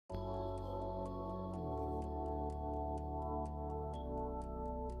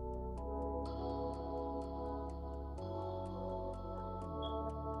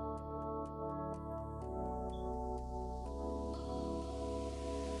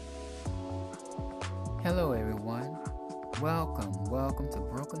Hello, everyone. Welcome to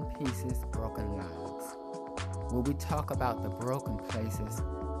Broken Pieces, Broken Lives, where we talk about the broken places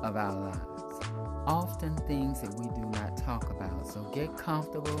of our lives. Often things that we do not talk about. So get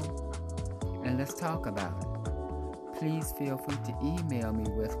comfortable and let's talk about it. Please feel free to email me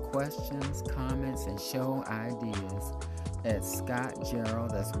with questions, comments, and show ideas at Scott Gerald,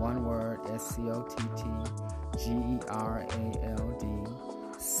 that's one word, SCOTTGERALD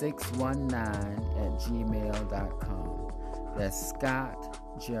 619 at gmail.com. That's Scott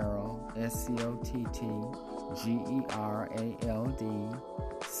Gerald, SCOTTGERALD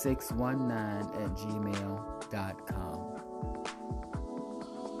 619 at gmail.com.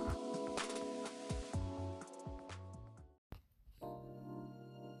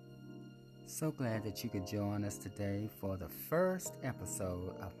 So glad that you could join us today for the first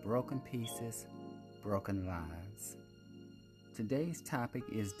episode of Broken Pieces, Broken Lives. Today's topic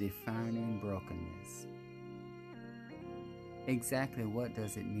is defining brokenness. Exactly what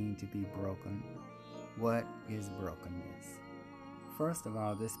does it mean to be broken? What is brokenness? First of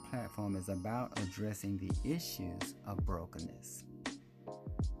all, this platform is about addressing the issues of brokenness.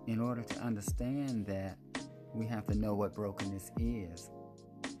 In order to understand that, we have to know what brokenness is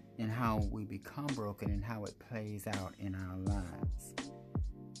and how we become broken and how it plays out in our lives.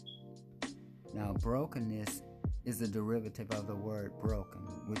 Now, brokenness is a derivative of the word broken,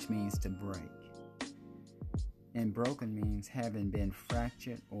 which means to break. And broken means having been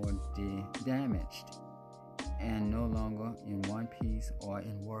fractured or damaged and no longer in one piece or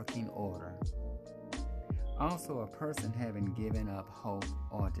in working order. Also, a person having given up hope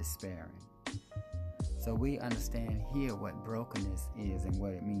or despairing. So we understand here what brokenness is and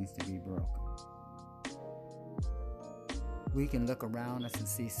what it means to be broken. We can look around us and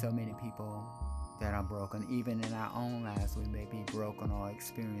see so many people that are broken. Even in our own lives, we may be broken or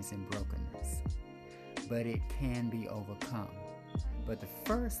experiencing brokenness. But it can be overcome. But the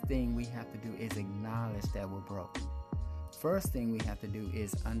first thing we have to do is acknowledge that we're broken. First thing we have to do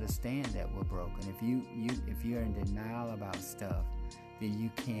is understand that we're broken. If you're in denial about stuff, then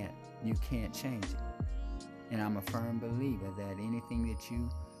you can't change it. And I'm a firm believer that anything that you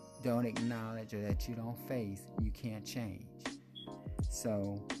don't acknowledge or that you don't face, you can't change.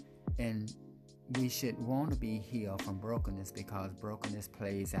 So, and we should want to be healed from brokenness because brokenness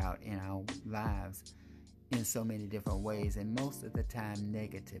plays out in our lives in so many different ways, and most of the time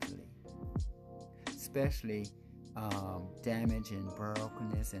negatively. Especially damage and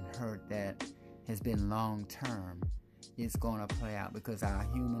brokenness and hurt that has been long term. It's going to play out because our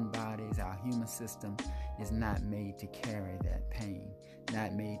human bodies, our human system is not made to carry that pain,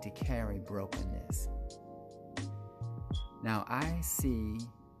 not made to carry brokenness. Now, I see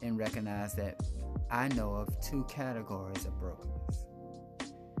and recognize that I know of two categories of brokenness.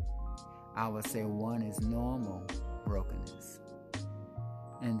 I would say one is normal brokenness,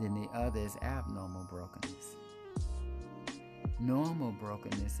 and then the other is abnormal brokenness. Normal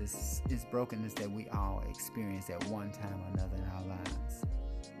brokenness is brokenness that we all experience at one time or another in our lives.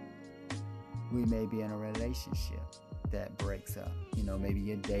 We may be in a relationship that breaks up. Maybe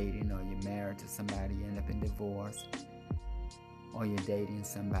you're dating or you're married to somebody, you end up in divorce. Or you're dating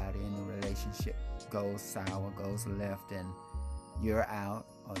somebody and the relationship goes sour, goes left, and you're out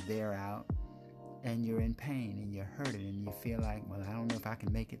or they're out. And you're in pain and you're hurting and you feel like, well, I don't know if I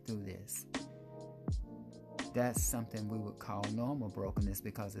can make it through this. That's something we would call normal brokenness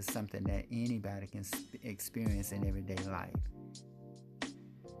because it's something that anybody can experience in everyday life.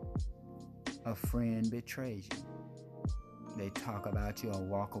 A friend betrays you. They talk about you or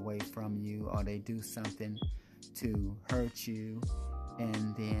walk away from you, or they do something to hurt you,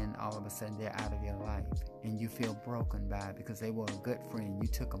 and then all of a sudden they're out of your life and you feel broken by it because they were a good friend. You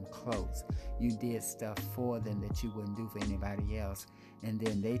took them close. You did stuff for them that you wouldn't do for anybody else, and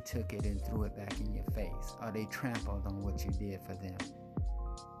then they took it and threw it back in your face, or they trampled on what you did for them.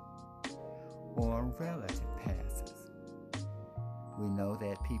 Or a relative passes. We know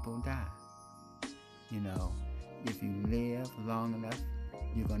that people die. If you live long enough,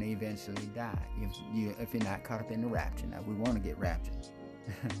 you're going to eventually die if you're not caught up in the rapture. Now, we want to get raptured.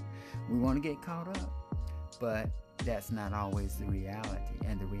 We want to get caught up. But that's not always the reality.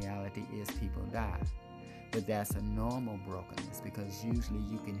 And the reality is people die. But that's a normal brokenness because usually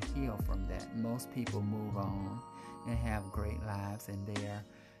you can heal from that. Most people move on and have great lives, and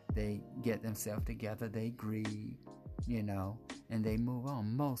they get themselves together, they grieve, and they move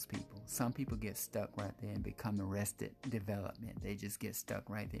on. Most people. Some people get stuck right there and become arrested development. They just get stuck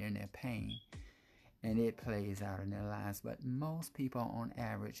right there in their pain, and it plays out in their lives. But most people, on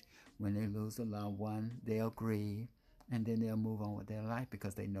average, when they lose a loved one, they'll grieve, and then they'll move on with their life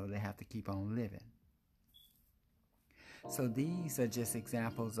because they know they have to keep on living. So these are just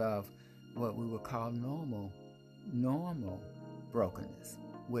examples of what we would call normal brokenness,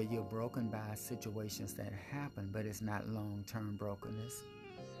 where you're broken by situations that happen, but it's not long-term brokenness.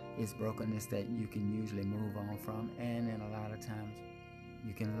 It's brokenness that you can usually move on from, and then a lot of times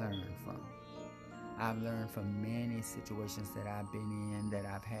you can learn from. I've learned from many situations that I've been in, that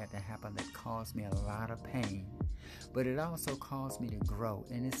I've had to happen, that caused me a lot of pain, but it also caused me to grow.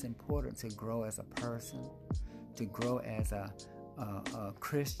 And it's important to grow as a person, to grow as a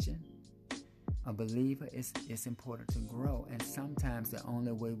Christian, a believer. It's important to grow, and sometimes the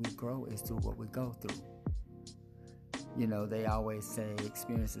only way we grow is through what we go through. You know, they always say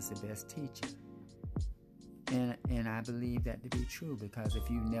experience is the best teacher. And I believe that to be true, because if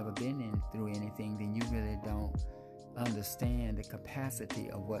you've never been through anything, then you really don't understand the capacity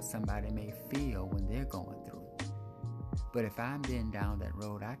of what somebody may feel when they're going through. But if I've been down that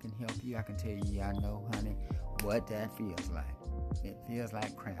road, I can help you. I can tell you, I know, honey, what that feels like. It feels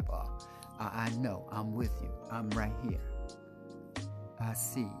like crap. I know, I'm with you. I'm right here. I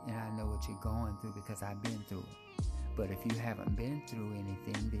see and I know what you're going through because I've been through it. But if you haven't been through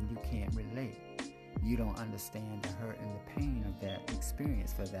anything, then you can't relate. You don't understand the hurt and the pain of that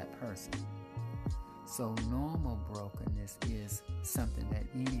experience for that person. So normal brokenness is something that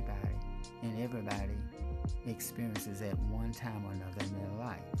anybody and everybody experiences at one time or another in their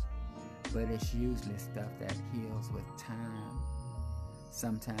life. But it's usually stuff that heals with time.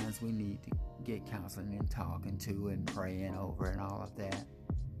 Sometimes we need to get counseling and talking to and praying over and all of that.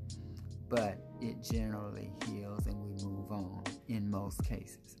 But it generally heals and we move on in most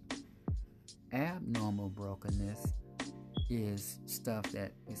cases. Abnormal brokenness is stuff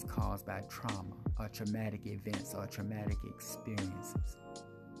that is caused by trauma or traumatic events or traumatic experiences.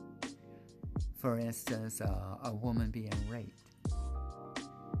 For instance, a woman being raped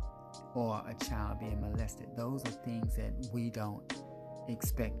or a child being molested. Those are things that we don't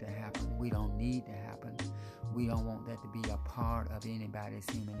expect to happen. We don't need to happen. We don't want that to be a part of anybody's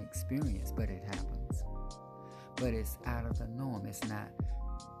human experience, but it happens. But it's out of the norm. It's not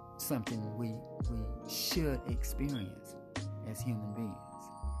something we should experience as human beings.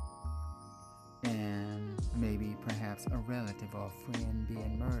 And maybe perhaps a relative or a friend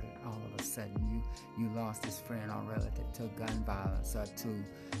being murdered. All of a sudden you lost this friend or relative to gun violence or to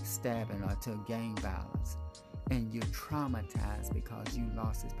stabbing or to gang violence. And you're traumatized because you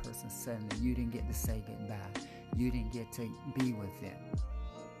lost this person suddenly. You didn't get to say goodbye. You didn't get to be with them.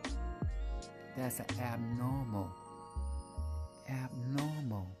 That's an abnormal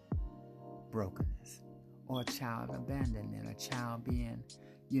brokenness. Or child abandonment, a child being,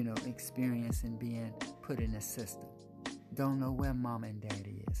 experiencing being put in a system. Don't know where mom and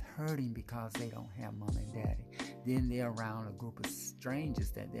daddy is, hurting because they don't have mom and daddy. Then they're around a group of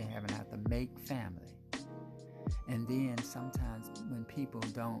strangers that they haven't had to make family. And then sometimes when people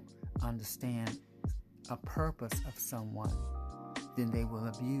don't understand a purpose of someone, then they will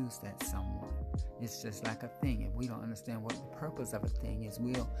abuse that someone. It's just like a thing. If we don't understand what the purpose of a thing is,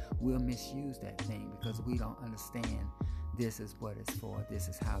 we'll misuse that thing because we don't understand this is what it's for, this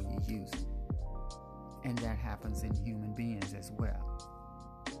is how you use it. And that happens in human beings as well.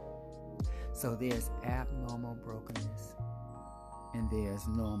 So there's abnormal brokenness and there's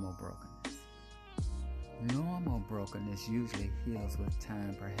normal brokenness. Normal brokenness usually heals with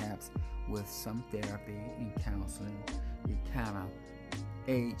time, perhaps with some therapy and counseling. It kind of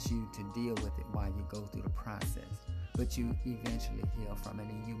aids you to deal with it while you go through the process. But you eventually heal from it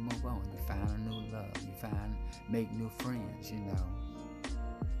and you move on. You find a new love. You make new friends,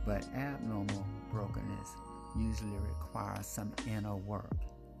 But abnormal brokenness usually requires some inner work.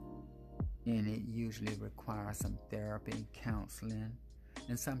 And it usually requires some therapy, counseling,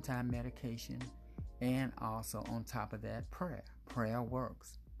 and sometimes medication. And also on top of that, prayer. Prayer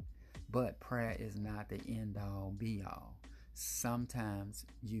works. But prayer is not the end-all, be-all. Sometimes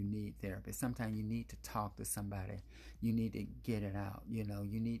you need therapy. Sometimes you need to talk to somebody. You need to get it out. You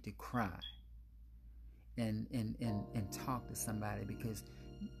need to cry and talk to somebody because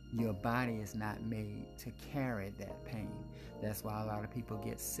your body is not made to carry that pain. That's why a lot of people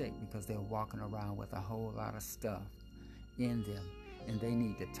get sick, because they're walking around with a whole lot of stuff in them. And they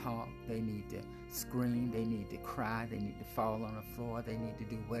need to talk, they need to scream, they need to cry, they need to fall on the floor, they need to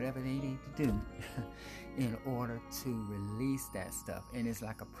do whatever they need to do in order to release that stuff. And it's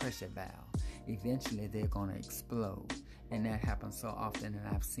like a pressure valve. Eventually they're going to explode. And that happens so often, and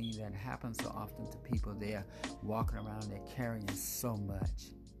I've seen that happen so often to people. They're walking around, they're carrying so much.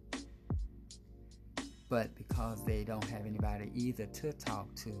 But because they don't have anybody either to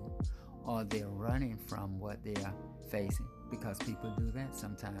talk to, or they're running from what they're facing, because people do that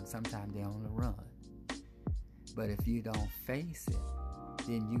sometimes. Sometimes they only run. But if you don't face it,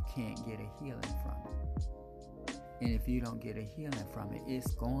 then you can't get a healing from it. And if you don't get a healing from it,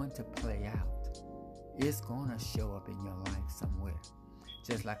 it's going to play out. It's going to show up in your life somewhere.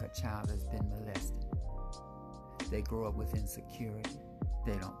 Just like a child that's been molested. They grow up with insecurity.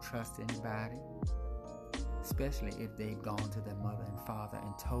 They don't trust anybody. Especially if they've gone to their mother and father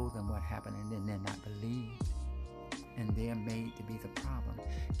and told them what happened and then they're not believed. And they're made to be the problem.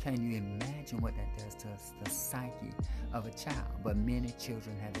 Can you imagine what that does to the psyche of a child? But many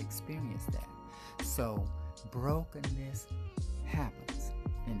children have experienced that. So brokenness happens.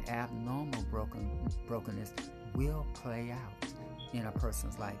 And abnormal brokenness will play out in a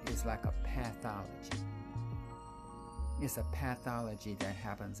person's life. It's like a pathology. It's a pathology that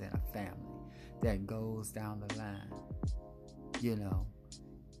happens in a family that goes down the line. You know,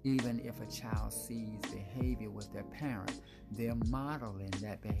 even if a child sees behavior with their parent, they're modeling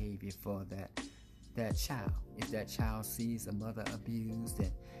that behavior for that child. If that child sees a mother abused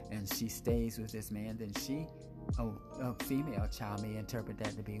and she stays with this man, then a female child may interpret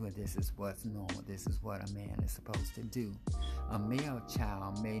that to be, well, this is what's normal. This is what a man is supposed to do. A male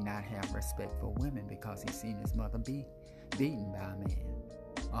child may not have respect for women because he's seen his mother be beaten by a man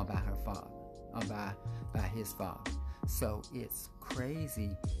or by her father or by his father. So it's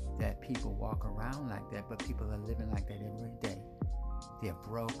crazy that people walk around like that, but people are living like that every day. They're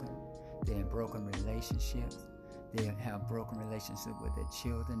broken. They're in broken relationships. They have broken relationships with their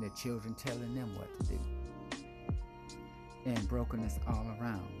children telling them what to do. And brokenness all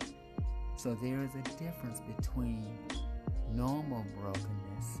around. So there is a difference between normal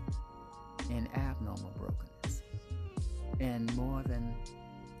brokenness and abnormal brokenness. And more than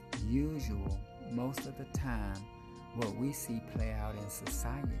usual, most of the time, what we see play out in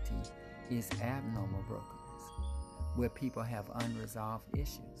society is abnormal brokenness, where people have unresolved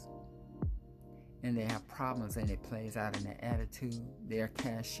issues. And they have problems and it plays out in their attitude. They're a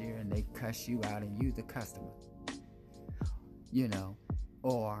cashier and they cuss you out and you the customer. You know,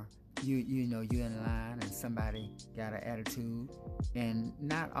 or you know you're in line and somebody got an attitude, and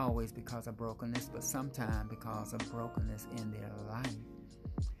not always because of brokenness, but sometimes because of brokenness in their life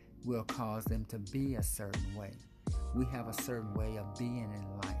will cause them to be a certain way. We have a certain way of being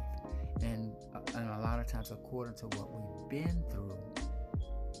in life, and a lot of times according to what we've been through,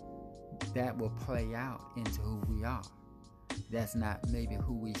 that will play out into who we are. That's not maybe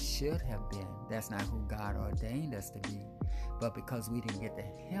who we should have been. That's not who God ordained us to be. But because we didn't get the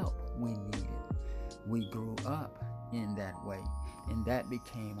help we needed, we grew up in that way. And that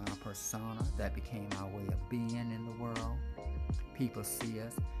became our persona. That became our way of being in the world. People see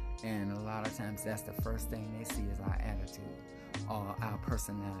us, and a lot of times that's the first thing they see is our attitude or our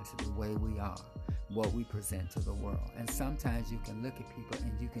personality, the way we are, what we present to the world. And sometimes you can look at people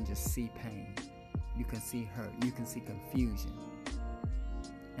and you can just see pain. You can see hurt. You can see confusion.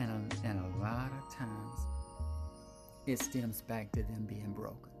 And a lot of times it stems back to them being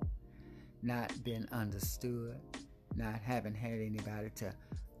broken, not being understood, not having had anybody to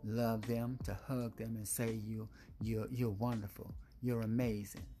love them, to hug them and say you're wonderful, you're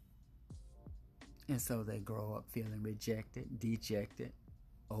amazing. And so they grow up feeling rejected, dejected,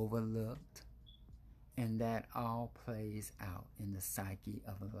 overlooked. And that all plays out in the psyche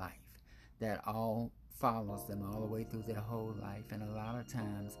of a life. That all follows them all the way through their whole life. And a lot of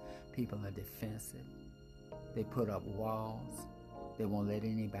times people are defensive. They put up walls. They won't let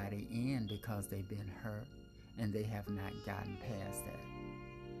anybody in because they've been hurt. And they have not gotten past that.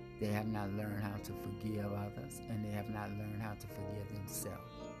 They have not learned how to forgive others. And they have not learned how to forgive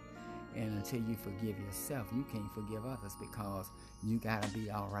themselves. And until you forgive yourself, you can't forgive others because you got to be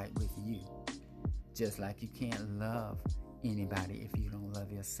all right with you. Just like you can't love anybody if you don't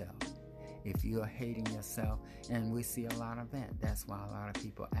love yourself. If you're hating yourself, and we see a lot of that. That's why a lot of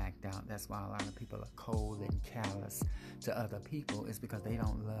people act out. That's why a lot of people are cold and callous to other people, is because they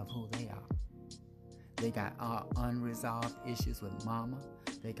don't love who they are. They got unresolved issues with mama.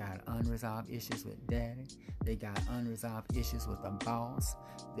 They got unresolved issues with daddy. They got unresolved issues with the boss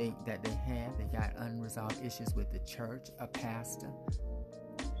that they had. They got unresolved issues with the church, a pastor.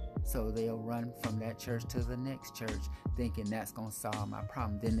 So they'll run from that church to the next church thinking that's going to solve my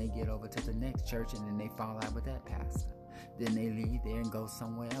problem. Then they get over to the next church and then they fall out with that pastor. Then they leave there and go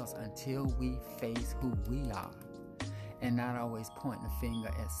somewhere else until we face who we are and not always pointing a finger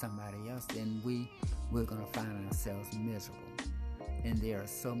at somebody else. Then we're going to find ourselves miserable. And there are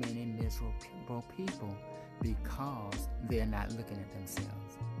so many miserable people because they're not looking at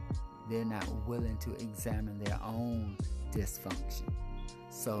themselves. They're not willing to examine their own dysfunction.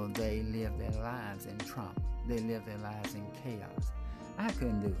 So they live their lives in trauma. They live their lives in chaos. I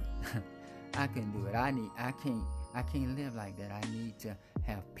couldn't do it. I couldn't do it. I can't live like that. I need to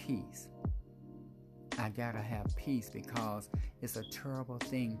have peace. I gotta have peace because it's a terrible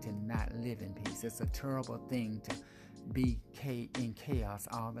thing to not live in peace. It's a terrible thing to be in chaos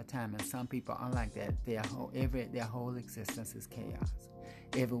all the time. And some people are like that. Their whole existence is chaos.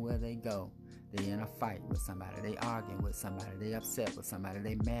 Everywhere they go, they're in a fight with somebody. They arguing with somebody. They upset with somebody.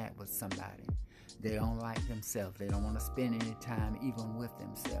 They mad with somebody. They don't like themselves. They don't want to spend any time even with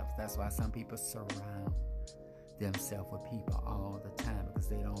themselves. That's why some people surround themselves with people all the time, because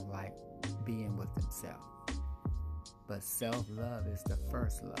they don't like being with themselves. But self-love is the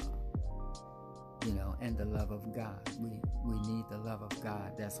first love, and the love of God. We need the love of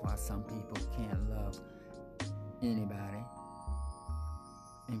God. That's why some people can't love anybody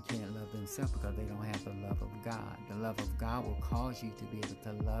and can't love themselves, because they don't have the love of God. The love of God will cause you to be able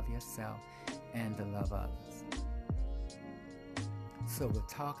to love yourself and to love others. So we're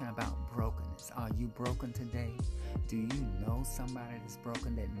talking about brokenness. Are you broken today? Do you know somebody that's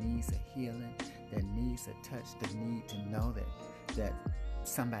broken, that needs a healing, that needs a touch, that need to know that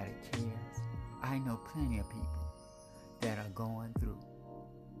somebody cares? I know plenty of people that are going through.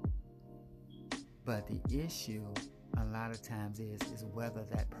 But the issue a lot of times is whether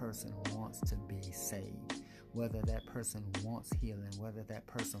that person wants to be saved, whether that person wants healing, whether that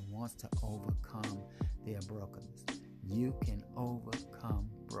person wants to overcome their brokenness. You can overcome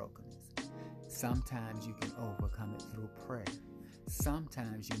brokenness. Sometimes you can overcome it through prayer.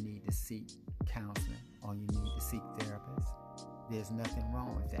 Sometimes you need to seek counseling, or you need to seek therapists. There's nothing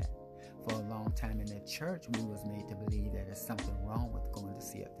wrong with that. For a long time in the church, we was made to believe that there's something wrong with going to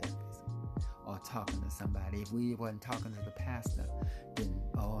see a therapist or talking to somebody. If we wasn't talking to the pastor, then,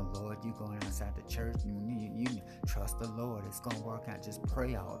 oh Lord, you going outside the church, you trust the Lord, it's going to work out. Just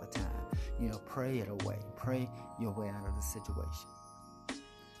pray all the time. Pray it away. Pray your way out of the situation.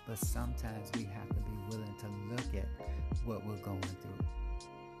 But sometimes we have to be willing to look at what we're going through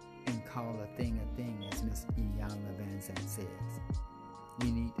and call a thing, as Miss Iyanla Vanzant says.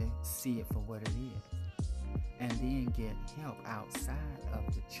 We need to see it for what it is, and then get help outside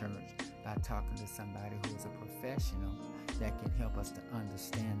of the church by talking to somebody who is a professional that can help us to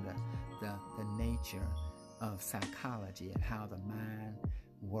understand the nature of psychology and how the mind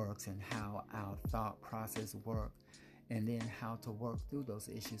works and how our thought process works, and then how to work through those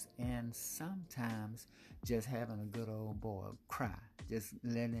issues. And sometimes just having a good old boy cry, just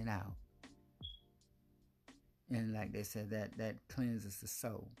letting it out. And like they said, that cleanses the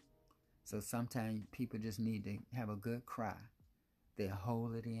soul. So sometimes people just need to have a good cry. They'll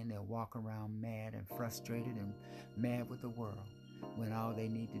hold it in. They'll walk around mad and frustrated and mad with the world, when all they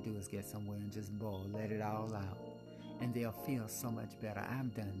need to do is get somewhere and just bowl, let it all out. And they'll feel so much better.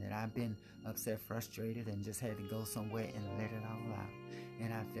 I've done that. I've been upset, frustrated, and just had to go somewhere and let it all out.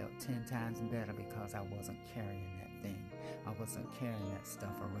 And I felt 10 times better because I wasn't carrying that thing. I wasn't carrying that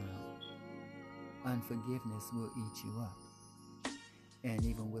stuff around. Unforgiveness will eat you up. And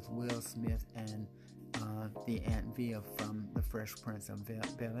even with Will Smith and the Aunt Viv from The Fresh Prince of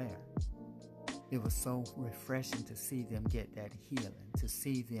Bel-Air, it was so refreshing to see them get that healing, to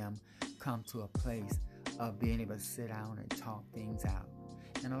see them come to a place of being able to sit down and talk things out.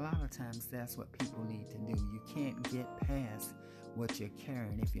 And a lot of times that's what people need to do. You can't get past what you're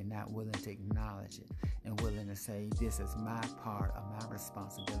carrying if you're not willing to acknowledge it and willing to say, this is my part of my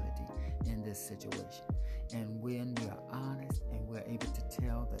responsibility in this situation. And when we're honest and we're able to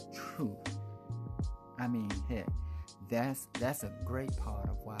tell the truth, heck, that's a great part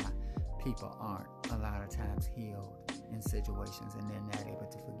of why people aren't a lot of times healed in situations, and they're not able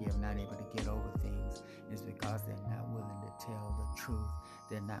to forgive, not able to get over things, is because they're not willing to tell the truth.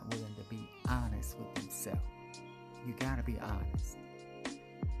 They're not willing to be honest with themselves. You gotta be honest.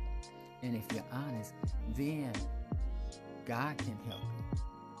 And if you're honest, then God can help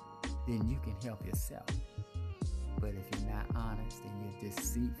you. Then you can help yourself. But if you're not honest and you're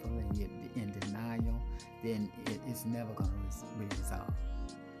deceitful and you're in denial, then it's never going to be resolved.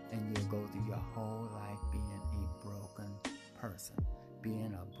 And you'll go through your whole life being a broken person,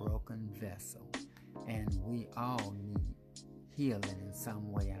 being a broken vessel. And we all need healing in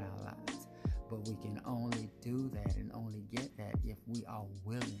some way in our lives. But we can only do that and only get that if we are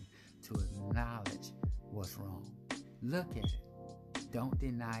willing to acknowledge what's wrong. Look at it. Don't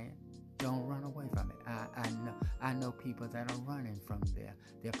deny it. Don't run away from it. I know people that are running from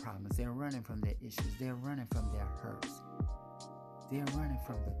their problems. They're running from their issues. They're running from their hurts. They're running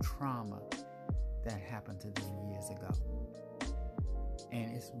from the trauma that happened to them years ago.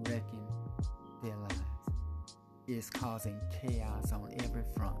 And it's wrecking their lives. It's causing chaos on every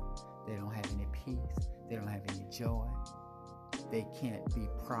front. They don't have any peace. They don't have any joy. they can't be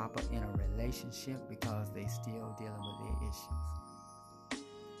proper in a relationship because they still dealing with their issues.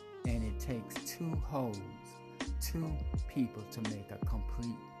 And it takes two people to make a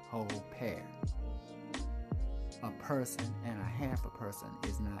complete whole pair. A person and a half a person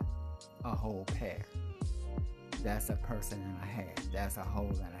is not a whole pair. That's a person and a half. That's a whole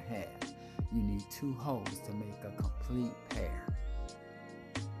and a half. You need two wholes to make a complete pair.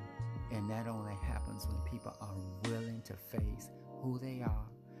 And that only happens when people are willing to face who they are,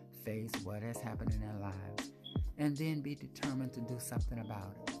 face what has happened in their lives, and then be determined to do something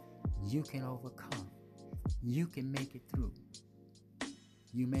about it. You can overcome. You can make it through.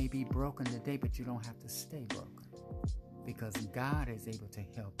 You may be broken today, but you don't have to stay broken, because God is able to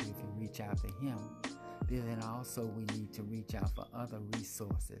help you if you reach out to Him. But then also we need to reach out for other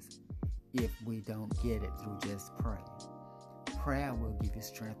resources if we don't get it through just praying. Prayer will give you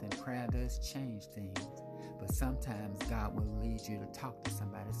strength, and prayer does change things. But sometimes God will lead you to talk to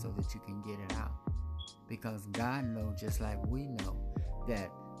somebody so that you can get it out. Because God knows, just like we know, that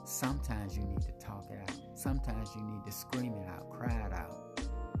sometimes you need to talk it out. Sometimes you need to scream it out, cry it out,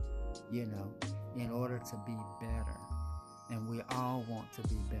 in order to be better. And we all want to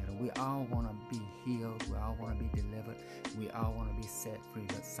be better. We all want to be healed. We all want to be delivered. We all want to be set free.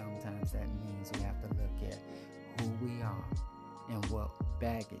 But sometimes that means we have to look at who we are and what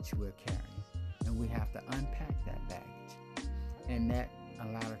baggage we're carrying. And we have to unpack that baggage. And that a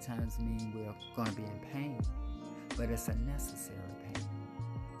lot of times means we're going to be in pain. But it's a necessary pain.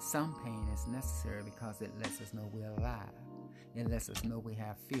 Some pain is necessary because it lets us know we're alive. It lets us know we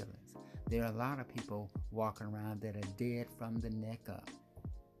have feelings. There are a lot of people walking around that are dead from the neck up,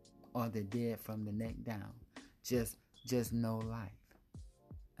 or they're dead from the neck down. Just no life.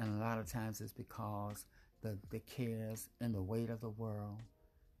 And a lot of times it's because the cares and the weight of the world,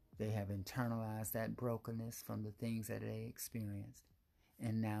 they have internalized that brokenness from the things that they experienced.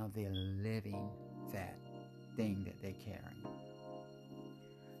 And now they're living that thing that they're carrying.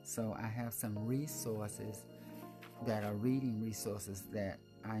 So I have some resources that are reading resources that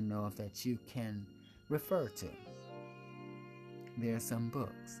I know of that you can refer to. There are some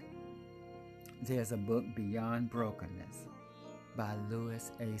books. There's a book, Beyond Brokenness, by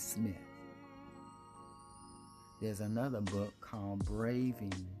Lewis A. Smith. There's another book called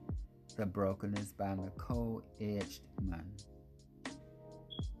Braving the Brokenness by Nicole Edgman.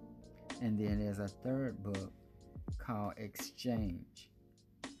 And then there's a third book called Exchange,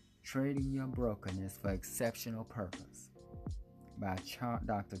 Trading Your Brokenness for Exceptional Purpose, by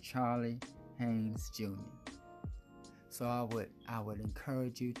Dr. Charlie Haynes Jr. So I would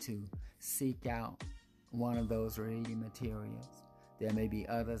encourage you to seek out one of those reading materials. There may be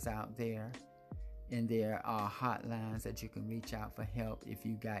others out there, and there are hotlines that you can reach out for help if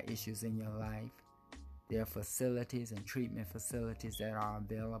you got issues in your life. There are facilities and treatment facilities that are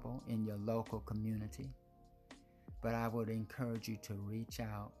available in your local community. But I would encourage you to reach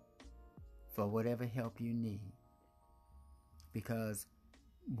out for whatever help you need, because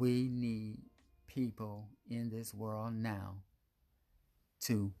we need people in this world now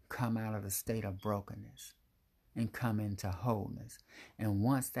to come out of the state of brokenness and come into wholeness. And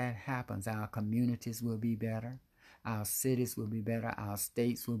once that happens, our communities will be better, our cities will be better, our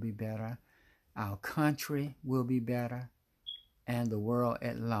states will be better, our country will be better, and the world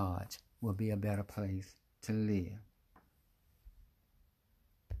at large will be a better place to live.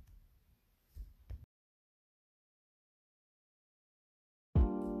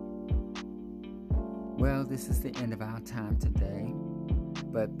 Well, this is the end of our time today,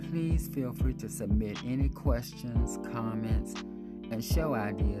 but please feel free to submit any questions, comments, and show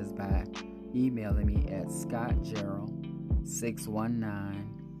ideas by emailing me at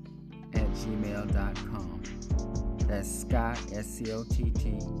scottgerald619@gmail.com. That's Scott,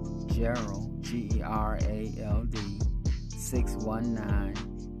 S-C-O-T-T, Gerald, G-E-R-A-L-D,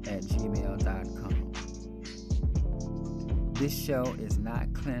 619@gmail.com. This show is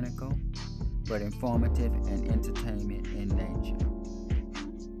not clinical, but informative and entertainment in nature.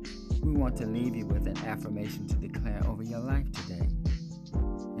 We want to leave you with an affirmation to declare over your life today.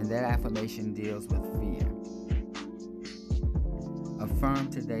 And that affirmation deals with fear. Affirm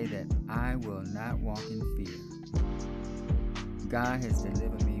today that I will not walk in fear. God has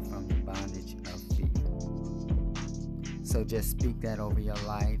delivered me from the bondage of fear. So just speak that over your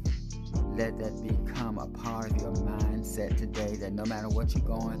life. Let that become a part of your mindset today, that no matter what you're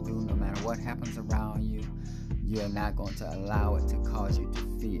going through, no matter what happens around you, you're not going to allow it to cause you to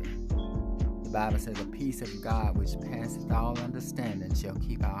fear. The Bible says the peace of God, which passeth all understanding, shall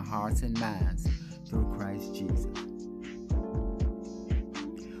keep our hearts and minds through Christ Jesus.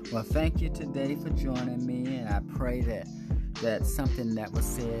 Well, thank you today for joining me, and I pray that that something that was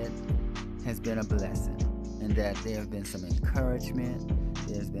said has been a blessing, and that there have been some encouragement,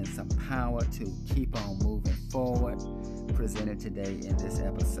 there's been some power to keep on moving forward presented today in this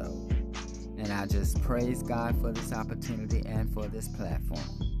episode. And I just praise God for this opportunity and for this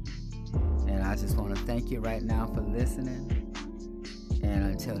platform. And I just want to thank you right now for listening. And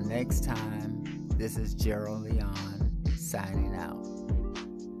until next time, this is Gerald Leon signing out.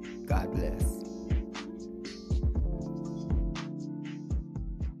 God bless.